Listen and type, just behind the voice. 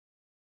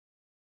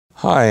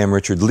Hi, I'm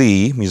Richard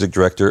Lee, Music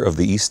Director of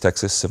the East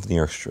Texas Symphony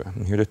Orchestra.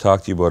 I'm here to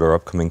talk to you about our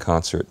upcoming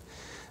concert.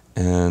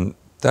 And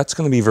that's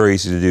going to be very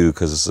easy to do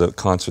because it's a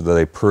concert that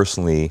I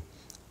personally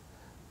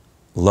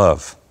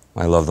love.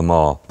 I love them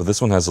all, but this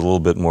one has a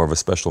little bit more of a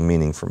special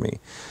meaning for me.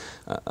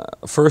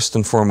 First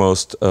and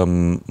foremost,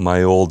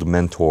 my old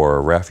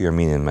mentor, Rafi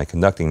Armenian, my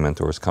conducting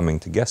mentor, is coming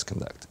to guest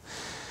conduct.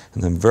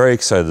 And I'm very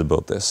excited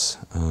about this.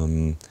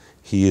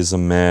 He is a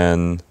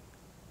man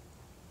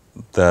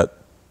that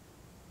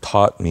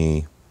taught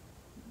me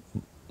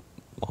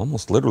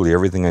almost literally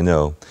everything I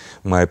know.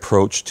 My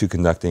approach to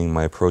conducting,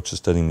 my approach to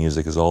studying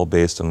music is all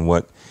based on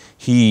what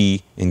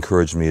he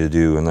encouraged me to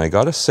do. And I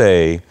gotta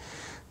say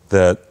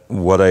that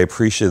what I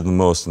appreciated the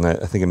most, and I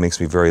think it makes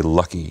me very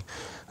lucky,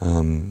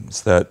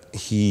 is that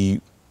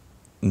he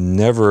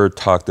never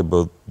talked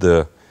about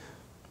the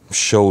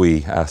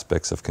showy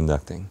aspects of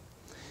conducting.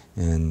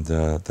 And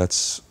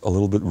that's a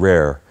little bit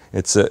rare.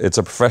 It's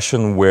a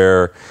profession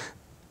where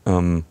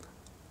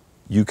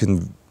you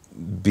can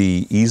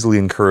be easily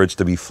encouraged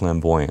to be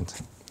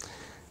flamboyant.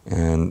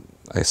 And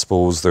I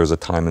suppose there's a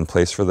time and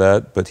place for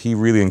that, but he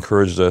really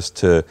encouraged us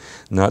to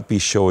not be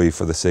showy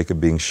for the sake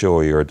of being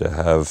showy or to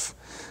have,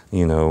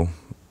 you know,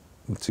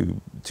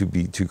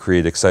 to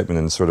create excitement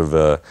in sort of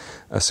a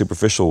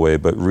superficial way,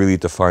 but really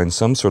to find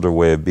some sort of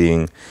way of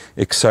being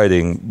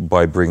exciting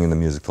by bringing the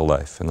music to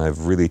life. And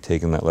I've really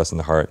taken that lesson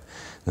to heart.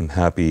 I'm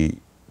happy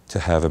to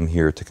have him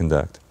here to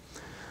conduct.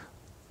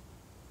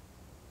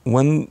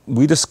 When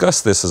we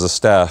discussed this as a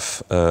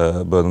staff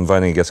about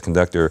inviting a guest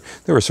conductor,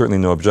 there were certainly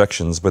no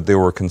objections, but there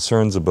were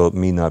concerns about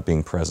me not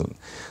being present.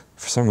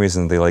 For some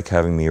reason, they like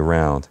having me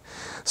around.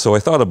 So I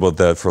thought about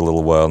that for a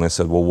little while, and I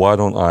said, well, why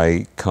don't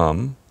I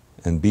come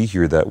and be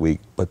here that week,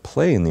 but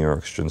play in the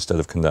orchestra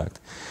instead of conduct?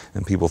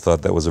 And people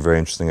thought that was a very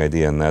interesting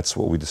idea, and that's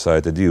what we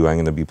decided to do. I'm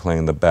going to be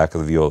playing the back of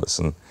the violas,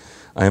 and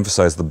I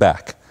emphasize the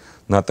back,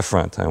 not the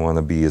front. I want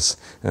to be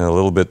a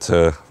little bit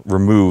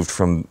removed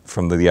from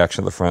the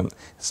action of the front.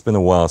 It's been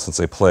a while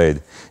since I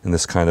played in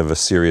this kind of a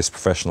serious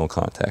professional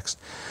context.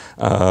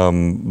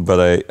 But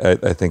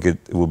I think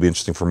it will be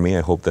interesting for me.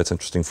 I hope that's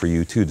interesting for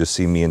you too, to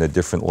see me in a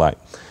different light.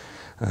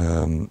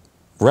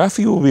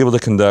 Rafi will be able to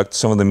conduct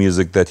some of the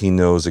music that he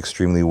knows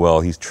extremely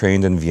well. He's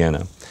trained in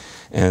Vienna.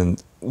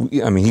 And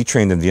I mean, he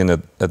trained in Vienna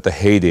at the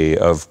heyday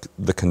of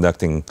the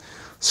conducting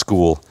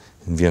school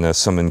in Vienna.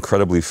 Some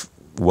incredibly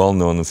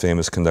well-known and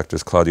famous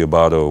conductors. Claudio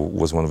Bado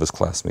was one of his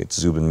classmates.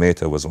 Zubin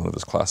Mehta was one of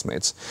his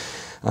classmates.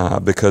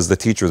 Because the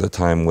teacher at the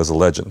time was a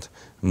legend,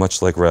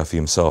 much like Rafi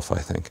himself, I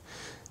think.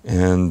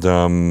 And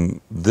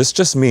this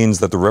just means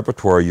that the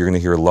repertoire you're going to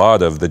hear a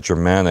lot of, the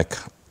Germanic,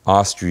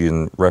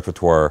 Austrian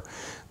repertoire,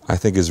 I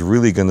think is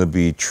really going to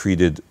be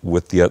treated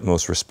with the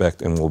utmost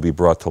respect and will be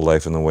brought to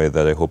life in a way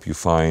that I hope you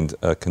find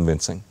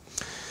convincing.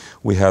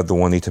 We had the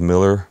Juanita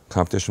Miller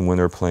competition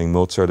winner playing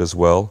Mozart as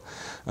well,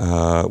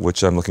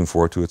 which I'm looking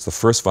forward to. It's the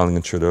first violin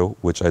concerto,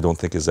 which I don't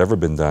think has ever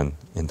been done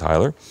in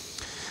Tyler.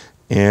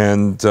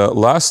 And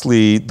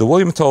lastly, the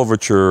William Tell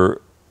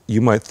Overture, you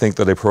might think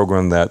that I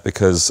programmed that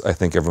because I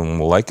think everyone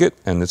will like it,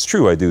 and it's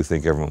true, I do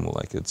think everyone will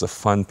like it. It's a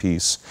fun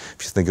piece,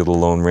 if you think of the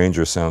Lone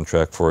Ranger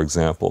soundtrack, for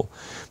example.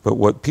 But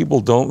what people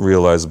don't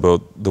realize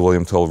about the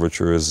William Tell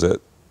Overture is that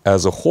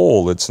as a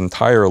whole, its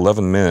entire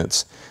 11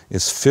 minutes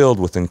is filled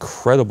with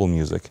incredible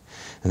music,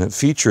 and it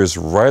features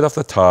right off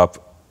the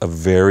top a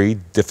very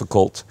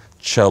difficult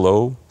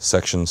cello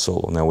section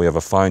solo. Now we have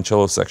a fine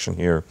cello section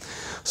here,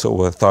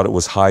 so I thought it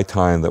was high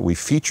time that we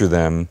feature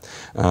them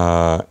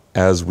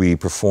as we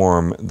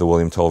perform the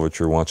William Tell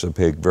Overture. I want you to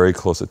pay very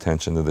close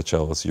attention to the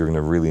cello, so you're going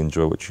to really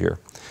enjoy what you hear.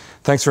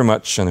 Thanks very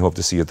much, and I hope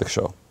to see you at the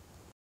show.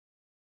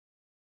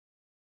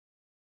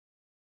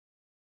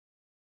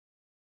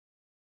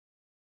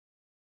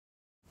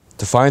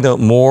 To find out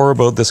more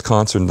about this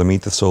concert and to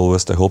meet the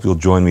soloist, I hope you'll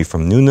join me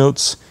from New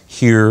Notes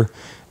here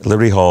at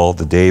Liberty Hall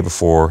the day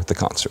before the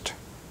concert.